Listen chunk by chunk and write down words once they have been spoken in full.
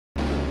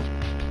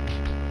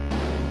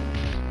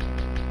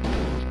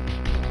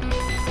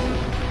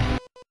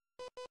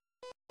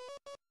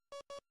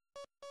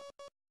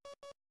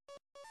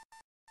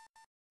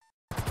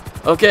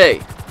Okay,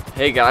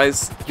 hey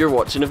guys, you're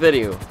watching a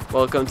video.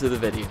 Welcome to the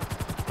video.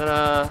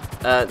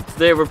 Ta-da!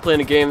 Today we're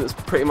playing a game that's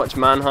pretty much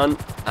Manhunt.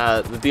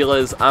 The deal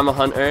is, I'm a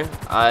hunter.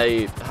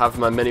 I have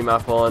my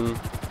minimap on.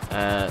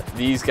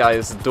 These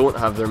guys don't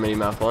have their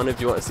minimap on. If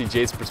you want to see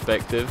Jay's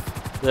perspective,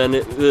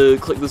 then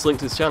click this link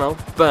to his channel.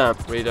 Bam!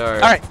 Radar.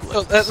 Alright,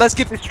 so let's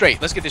get this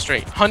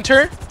straight.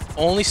 Hunter,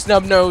 only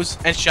snub nose,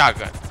 and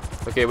shotgun.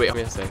 Okay, wait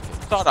a second.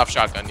 Start off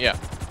shotgun, yeah.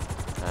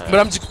 But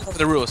I'm just going over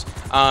the rules.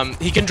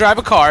 He can drive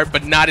a car,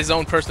 but not his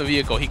own personal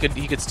vehicle. He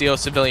could steal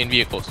civilian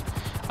vehicles.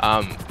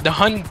 The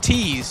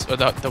huntees, or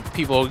the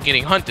people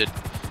getting hunted,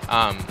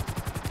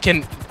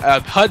 can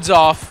HUD's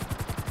off,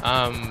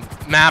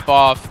 map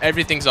off,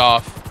 everything's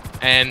off,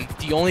 and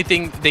the only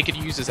thing they could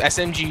use is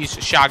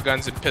SMGs,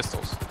 shotguns, and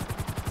pistols.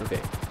 Okay.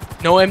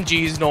 No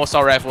MGs, no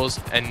assault rifles,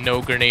 and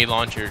no grenade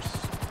launchers.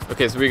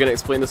 Okay, so we're gonna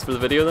explain this for the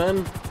video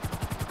then,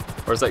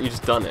 or is that you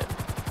just done it?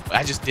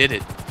 I just did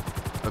it.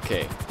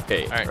 Okay.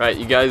 Okay. All right. Right,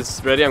 you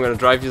guys ready? I'm gonna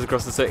drive you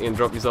across the city and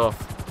drop you off.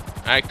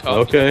 Alright,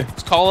 Okay.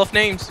 Let's call off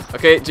names.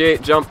 Okay, Jay,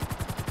 jump.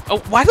 Oh,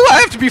 why do I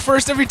have to be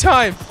first every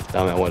time?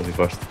 Damn it, I wanted to be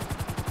first.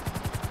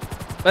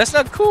 That's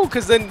not cool,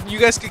 because then you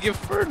guys could get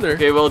further.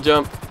 Okay, well,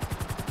 jump.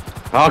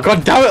 Oh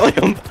god damn it,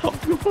 Liam! I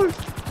have to go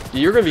first.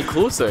 You're gonna be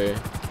closer.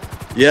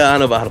 Yeah, I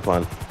know, but I had a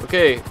plan.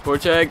 Okay,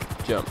 Porcheg,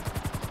 jump.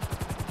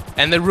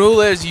 And the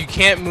rule is you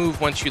can't move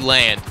once you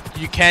land.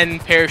 You can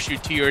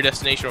parachute to your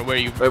destination or where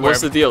you. Wait, what's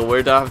the deal?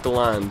 Where do I have to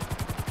land?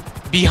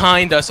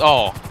 Behind us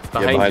all.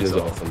 Behind us you.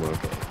 all somewhere,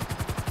 okay.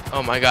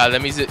 Oh my god,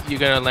 that means that you're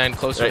gonna land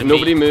closer Right, to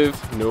nobody me.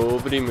 move.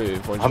 Nobody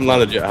move. I haven't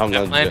landed yet, I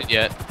haven't landed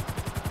yet.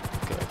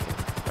 Okay,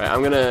 okay. Right,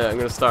 I'm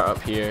gonna start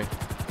up here.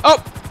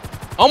 Oh!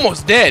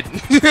 Almost dead.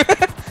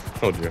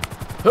 Oh dear.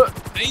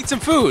 I need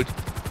some food.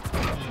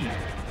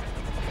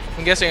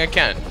 I'm guessing I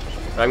can.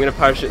 Right, I'm gonna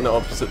parachute in the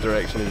opposite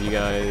direction of you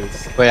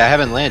guys. Wait, I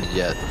haven't landed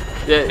yet.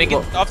 Yeah, Can I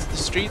well, get off the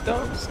street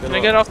though? Can gonna-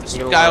 I get off the I'm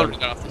street? gonna I land. already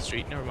got off the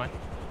street. Never mind.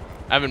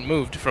 I haven't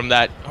moved from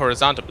that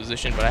horizontal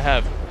position, but I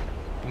have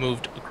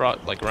moved across,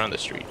 like around the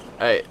street.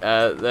 Alright,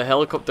 the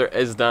helicopter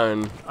is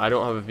down. I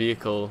don't have a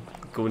vehicle.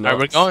 Go nuts. Alright,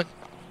 we're going.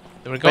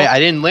 Then we're going. Wait, I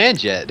didn't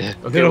land yet.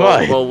 Okay,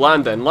 well,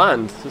 land then.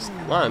 Land. Just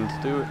land.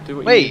 Do what you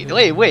need to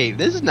do. Wait.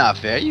 This is not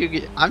fair.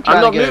 I'm trying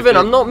I'm not to get moving.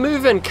 I'm not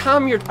moving.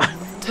 Calm your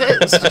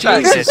tits.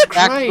 Jesus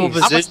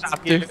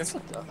Christ.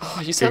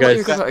 Oh, you sound like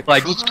you're gonna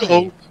Like, let's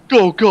go.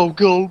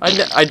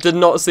 I did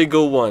not say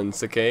go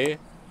once, okay?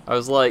 I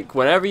was like,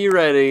 whenever you're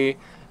ready,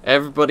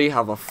 everybody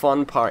have a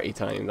fun party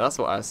time. That's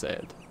what I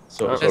said.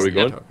 So, That's are we what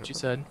going? talking What you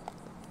about. said.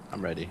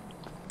 I'm ready. You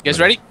guys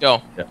ready?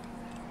 Go. Yeah.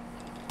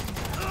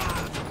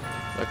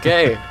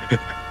 Okay.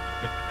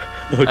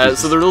 Oh, Jesus.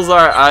 So the rules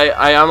are,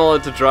 I am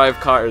allowed to drive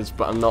cars,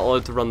 but I'm not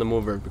allowed to run them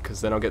over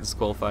because then I'll get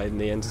disqualified in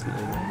the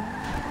instantly.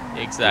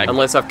 Exactly.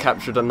 Unless I've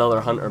captured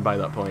another hunter by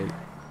that point.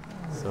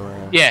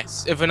 So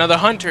Yes, if another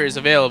hunter is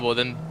available,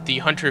 then the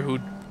hunter who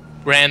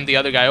ran the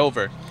other guy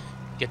over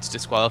gets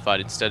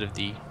disqualified instead of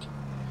the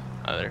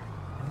other.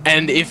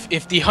 And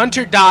if the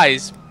hunter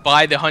dies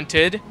by the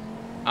hunted,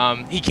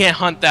 he can't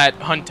hunt that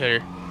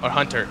hunter or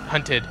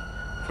hunted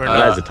for That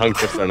another. is a tongue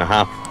twister and a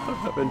half.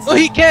 Well,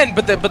 he can,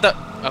 but the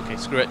okay,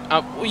 screw it.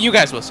 Well, you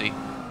guys will see.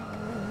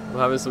 we're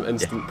having some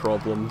instant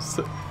problems.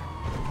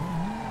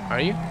 Are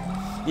you?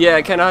 Yeah,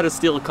 I kind of had to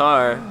steal a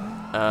car,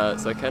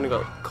 so I kind of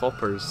got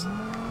coppers.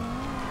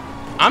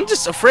 I'm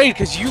just afraid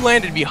because you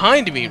landed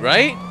behind me,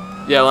 right?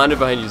 Yeah, I landed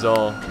behind you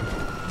all.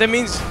 That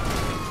means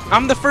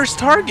I'm the first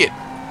target.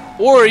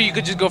 Or you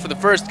could just go for the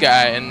first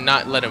guy and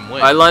not let him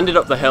win. I landed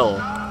up the hill.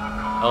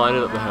 I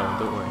landed up the hill,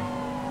 don't worry.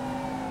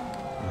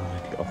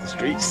 Get off the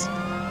streets.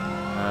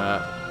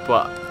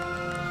 But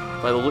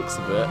by the looks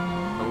of it,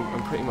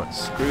 I'm pretty much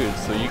screwed,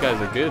 so you guys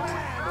are good.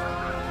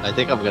 I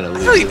think I'm gonna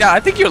lose. Really, I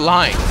think you're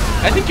lying.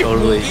 I think you're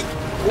Totally. moving.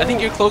 I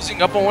think you're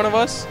closing up on one of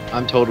us.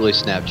 I'm totally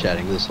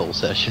Snapchatting this whole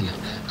session.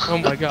 Oh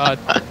my god.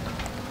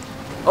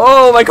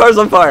 Oh, my car's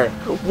on fire!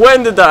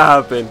 When did that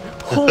happen?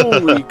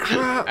 Holy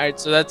crap! Alright,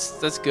 so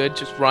that's good.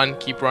 Just run,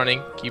 keep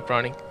running.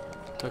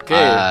 Okay.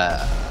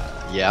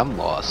 Yeah, I'm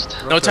lost.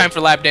 No time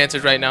for lap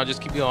dancers right now.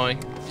 Just keep going.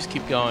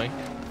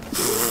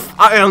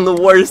 I am the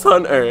worst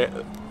hunter.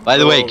 By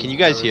the way, Oh, can you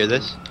guys hear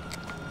this?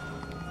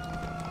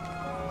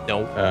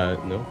 No.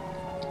 No.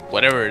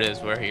 Whatever it is,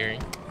 we're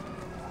hearing.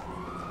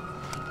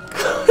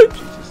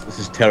 Jesus, this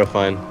is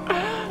terrifying.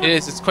 It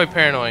is. It's quite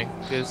paranoid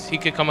because he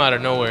could come out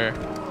of nowhere.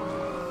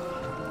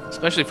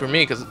 Especially for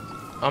me, because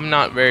I'm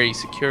not very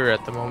secure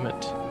at the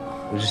moment.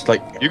 It's just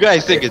like, You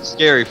guys think it's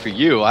scary for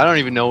you. I don't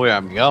even know where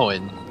I'm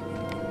going.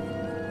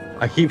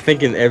 I keep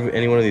thinking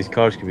any one of these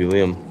cars could be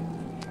Liam.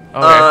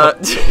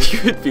 Okay.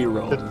 You would be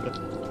wrong.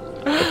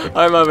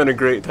 I'm having a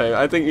great time.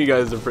 I think you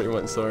guys are pretty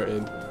much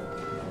sorted.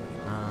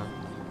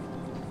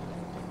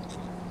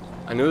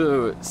 I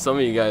know some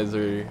of you guys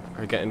are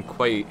getting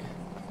quite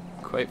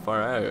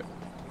far out.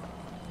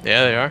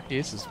 Yeah, they are.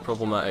 This is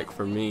problematic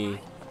for me.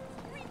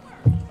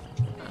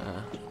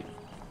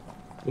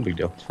 No big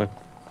deal, it's fine.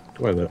 Don't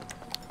worry about it.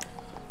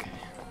 Okay.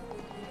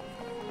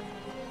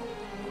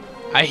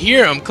 I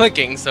hear him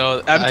clicking,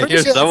 so I'm I pretty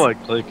hear sure someone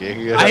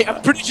clicking.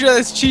 I'm pretty sure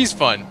that's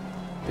Cheesefund.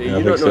 Dude, Yeah, I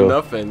you think don't know so.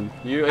 nothing.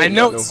 You ain't I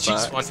know got no it's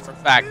facts. Cheesefund for a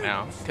fact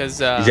now, because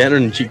He's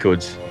entering cheat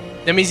codes.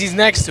 that means he's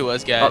next to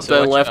us, guys. Up, so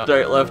down, watch left, out.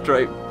 right, left,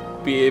 right.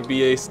 BA,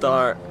 BA,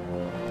 start.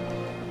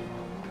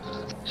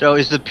 So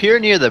is the pier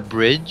near the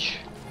bridge?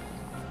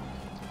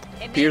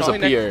 Piers Probably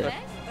up next here.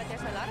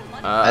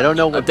 to I don't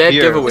know A what dead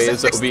pier. giveaway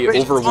It's is it'll be next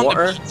to the over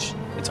bridge,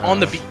 it's on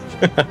the water. beach.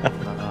 It's on the beach.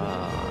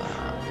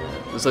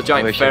 There's a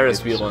giant wish I Ferris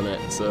could- wheel on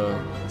it, so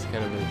it's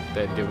kind of a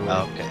dead giveaway.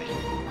 Okay.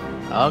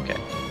 Okay.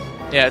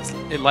 Yeah,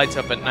 it lights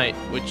up at night,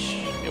 which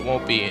it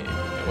won't be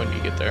when you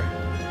get there.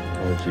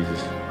 Oh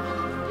Jesus.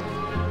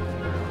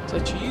 Is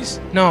that cheese?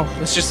 No,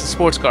 it's just a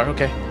sports car.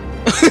 Okay.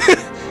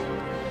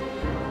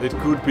 It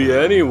could be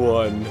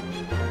anyone.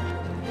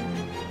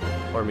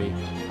 Or me.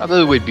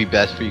 Probably would be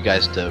best for you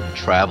guys to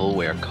travel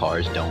where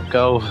cars don't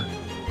go.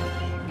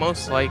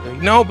 Most likely.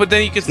 No, but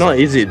then you could. It's not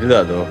easy to do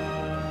that though.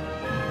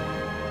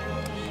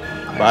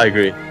 But I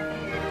agree.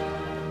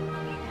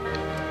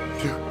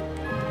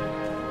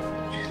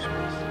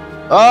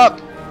 Up.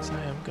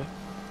 Sorry, I'm good.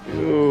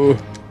 Ooh.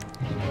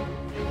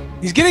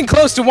 He's getting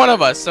close to one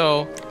of us,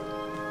 so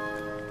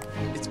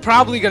it's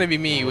probably gonna be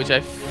me, which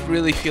I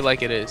really feel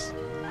like it is.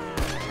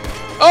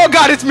 Oh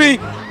God, it's me!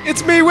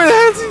 It's me! Where the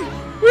hell is he?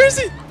 Where is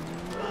he?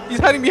 He's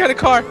hiding behind a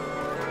car.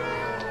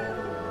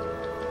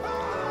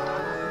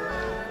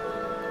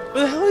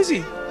 Where the hell is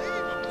he?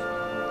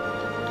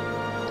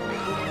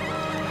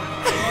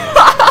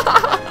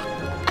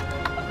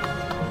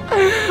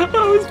 That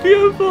was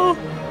beautiful.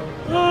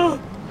 Oh.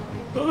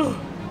 Oh.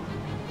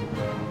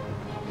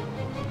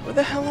 Where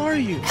the hell are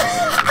you?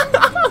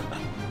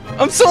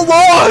 I'm so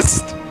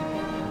lost!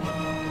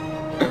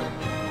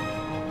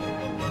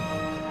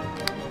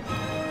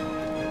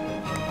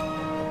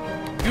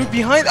 You're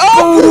behind.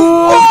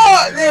 Oh!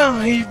 Oh!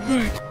 Yeah, he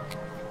moved.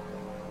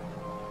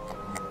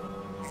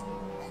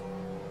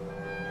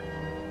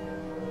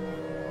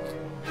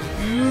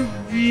 You're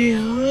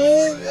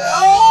behind.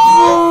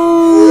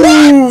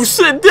 Oh! Ooh,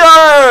 sit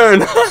down!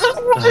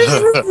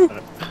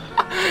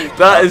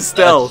 That is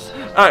stealth.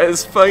 At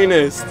its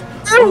finest.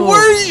 Where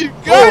were you?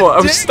 God Oh,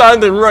 I'm dang.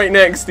 standing right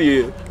next to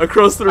you,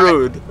 across the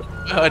road.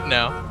 God,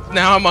 no.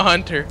 Now I'm a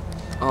hunter.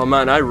 Oh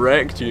man, I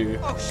wrecked you.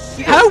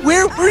 How?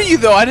 Where were you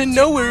though? I didn't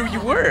know where you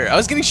were. I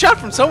was getting shot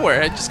from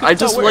somewhere. I just. I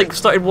just like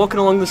started walking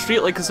along the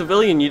street like a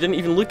civilian. You didn't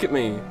even look at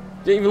me. You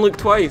didn't even look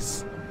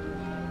twice.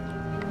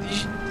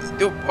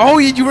 Oh,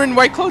 you were in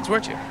white clothes,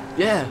 weren't you?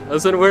 Yeah, I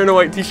was wearing a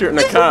white t-shirt and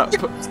a cap,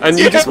 and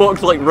you just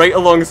walked like right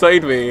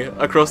alongside me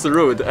across the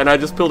road, and I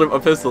just pulled out a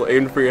pistol,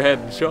 aimed for your head,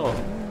 and shot.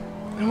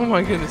 Oh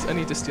my goodness! I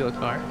need to steal a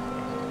car.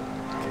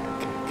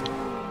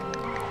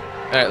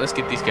 All right, let's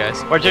get these guys.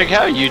 Porcheg,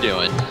 how are you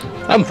doing?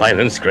 I'm fine,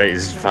 it's great.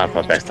 This is far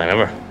my best time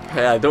ever.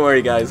 Yeah, don't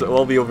worry guys, it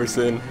will be over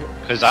soon.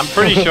 Because I'm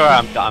pretty sure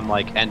I'm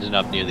like ending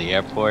up near the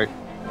airport.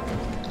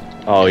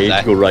 Oh, you need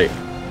to go right.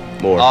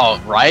 More. Oh,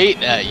 right?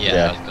 Yeah,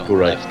 Yeah, I was going go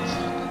right.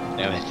 left.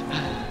 Damn it.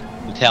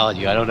 I'm telling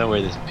you, I don't know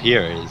where this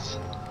pier is.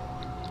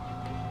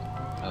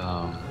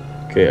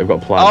 Okay, I've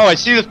got a plan. Oh, I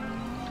see the...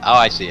 Oh,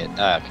 I see it. Okay.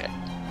 I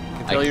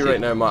can tell you see right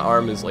it. now, my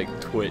arm is like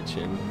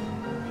twitching.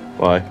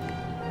 Why?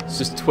 It's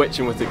just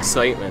twitching with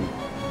excitement.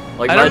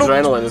 Like I my don't know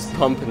which adrenaline is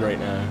pumping right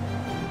now.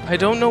 I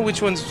don't know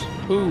which one's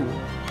who.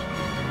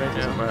 Right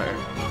Doesn't now. matter.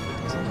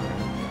 Doesn't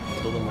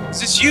matter. Kill them all. Is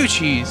this you,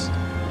 Cheese?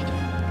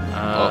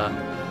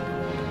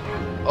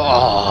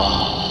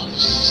 Oh,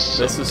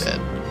 so This is... dead.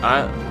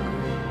 I'm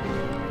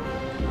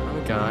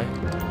a guy.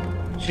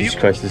 Jesus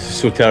Christ, this is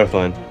so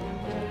terrifying.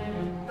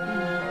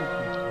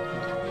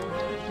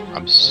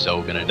 I'm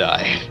so gonna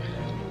die.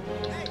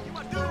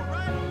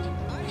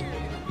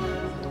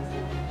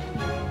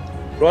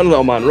 Run,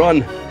 little man,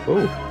 run!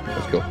 Oh,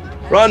 let's go.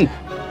 Run!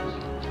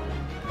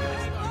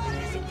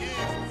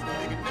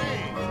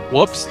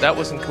 Whoops, that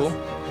wasn't cool.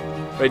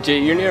 Right,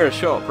 Jay, you're near a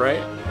shop, right?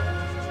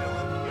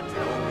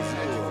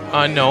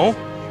 No.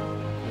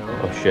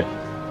 Oh shit.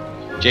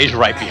 Jay's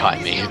right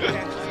behind me.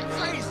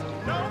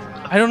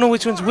 I don't know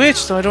which one's which,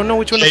 so I don't know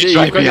which one Jay- is. Jay,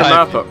 right you've got your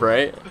behind map me. up,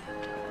 right?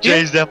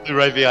 Jay's definitely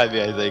right behind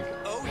me, I think.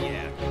 Oh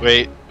yeah.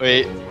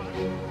 Wait.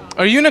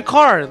 Are you in a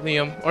car,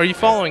 Liam? Or are you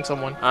following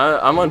someone?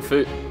 I'm on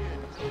foot.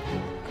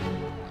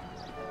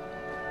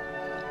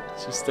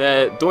 Just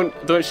don't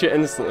shoot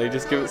instantly.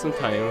 Just give it some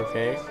time,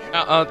 okay?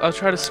 I'll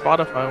try to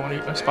Spotify one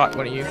of you. Spot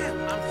one of you.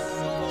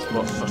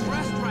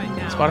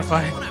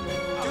 Spotify.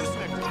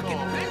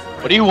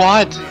 What do you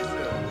want?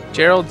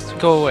 Gerald,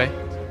 go away.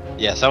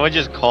 Yeah, someone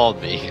just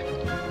called me.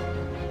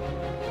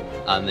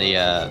 On the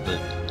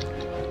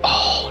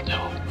Oh no.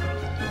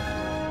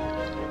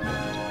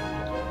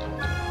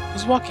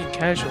 Who's walking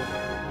casual?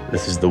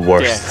 This is the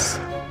worst.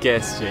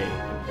 Guess, Jay.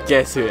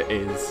 Guess who it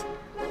is.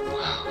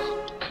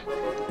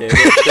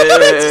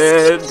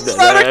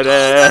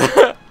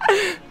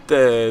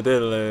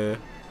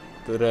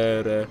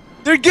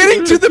 They're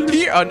getting to the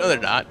pier. Oh no, they're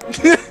not.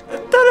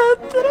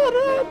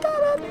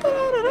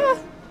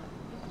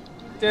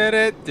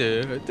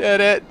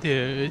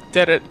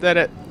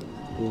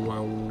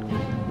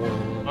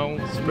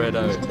 Spread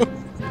out.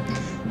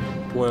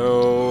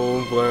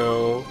 Wow,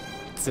 wow.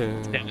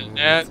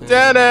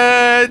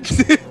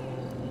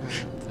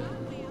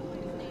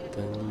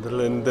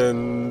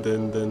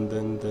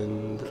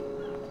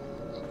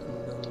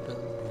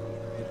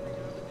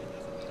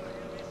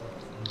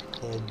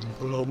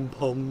 Pum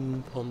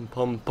pum pum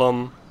pum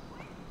pum.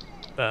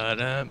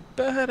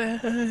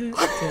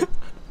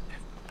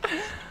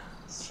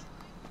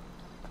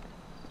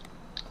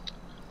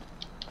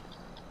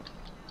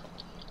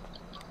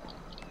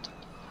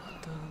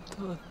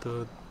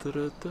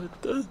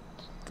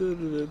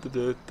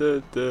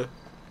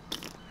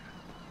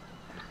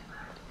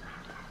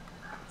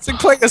 It's like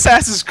playing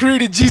Assassin's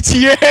Creed in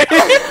GTA.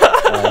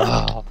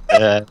 Oh,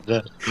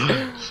 yeah.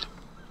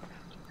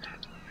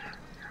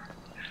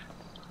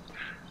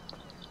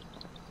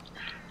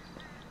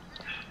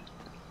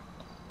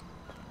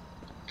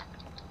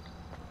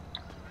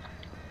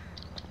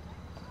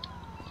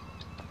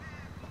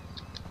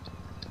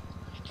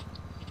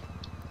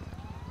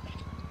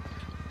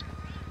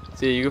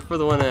 See, you go for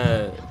the one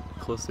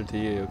closer to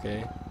you,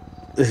 okay?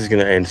 This is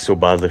gonna end so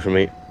badly for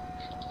me.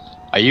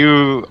 Are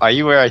you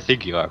where I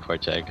think you are,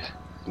 Porcheg?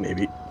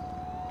 Maybe.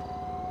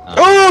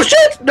 Oh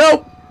shit!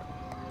 No!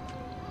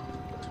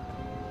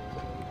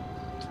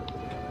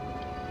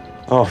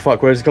 Oh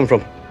fuck, where does it come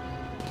from?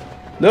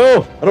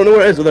 No! I don't know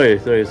where it is. Oh, there he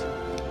is. There he is.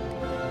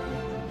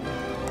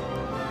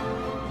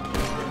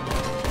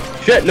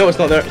 Shit! No, it's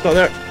not there. It's not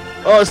there.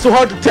 Oh, it's so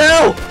hard to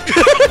tell!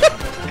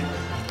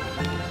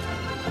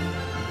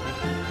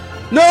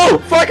 No!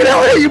 Fucking hell,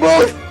 I hate you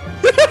both!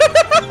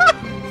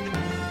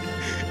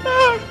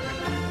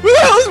 Where the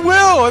hell is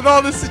Will in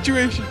all this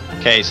situation?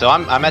 Okay, so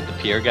I'm at the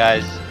pier,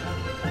 guys.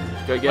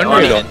 Go get On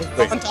on it.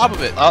 on top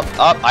of it. Up.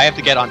 I have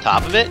to get on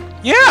top of it.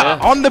 Yeah,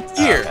 on the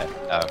pier.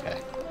 Okay.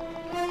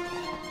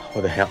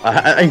 What the hell?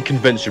 I'm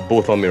convinced you're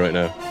both on me right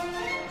now.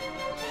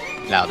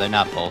 No, they're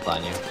not both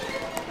on you.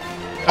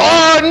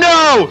 Oh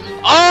no!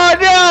 Oh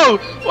no!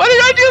 What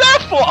did I do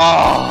that for?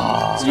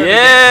 Oh.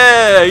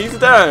 Yeah, he's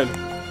done.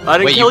 I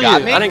didn't Wait, kill you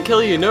got me? I didn't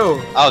kill you.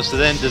 No. Oh, so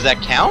then does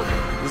that count?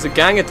 There's a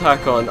gang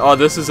attack on. Oh,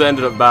 this has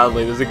ended up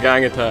badly. There's a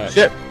gang attack.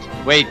 Shit!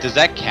 Wait, does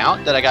that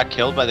count that I got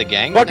killed by the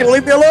gang? Fucking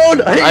leave me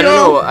alone! I hate I don't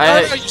know. No,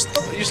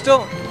 you're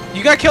still.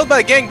 You got killed by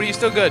the gang, but you're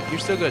still good. You're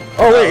still good.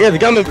 Oh wait, yeah, the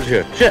gang members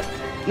here. Shit!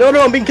 No,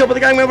 I'm being killed by the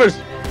gang members!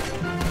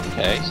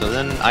 Okay, so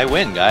then I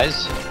win,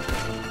 guys.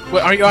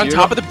 Wait, are you on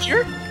top of the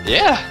pier?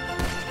 Yeah.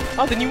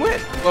 Oh, then you win.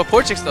 Well,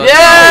 Porcheg still.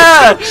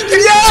 Yeah!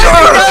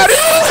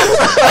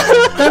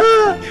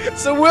 Yeah!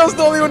 So Will's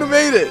the only one who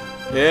made it.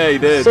 Yeah, he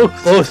did. So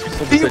close.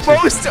 The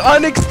most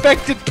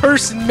unexpected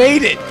person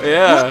made it.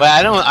 Yeah. But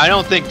I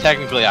don't think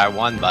technically I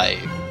won by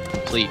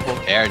complete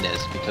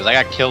fairness because I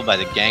got killed by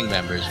the gang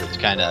members, which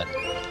kind of.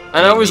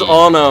 And I was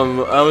on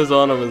him. I was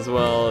on him as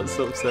well. It's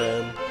so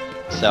sad.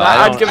 So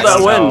I'd give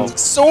that a win.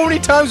 So many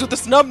times with the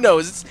snub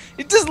nose,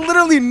 it does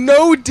literally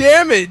no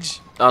damage.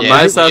 Yeah,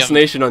 my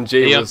assassination on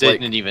Jay was like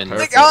didn't even.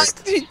 Like,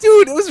 perfect.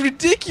 dude, it was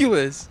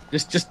ridiculous.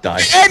 Just die.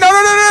 Hey,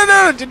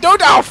 no,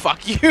 don't, oh,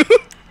 fuck you.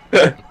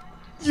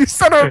 You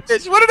son of a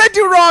bitch. What did I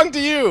do wrong to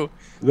you?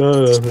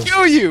 No.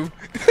 Kill you.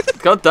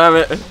 God damn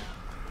it. So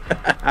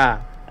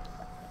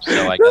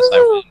I guess I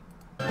win.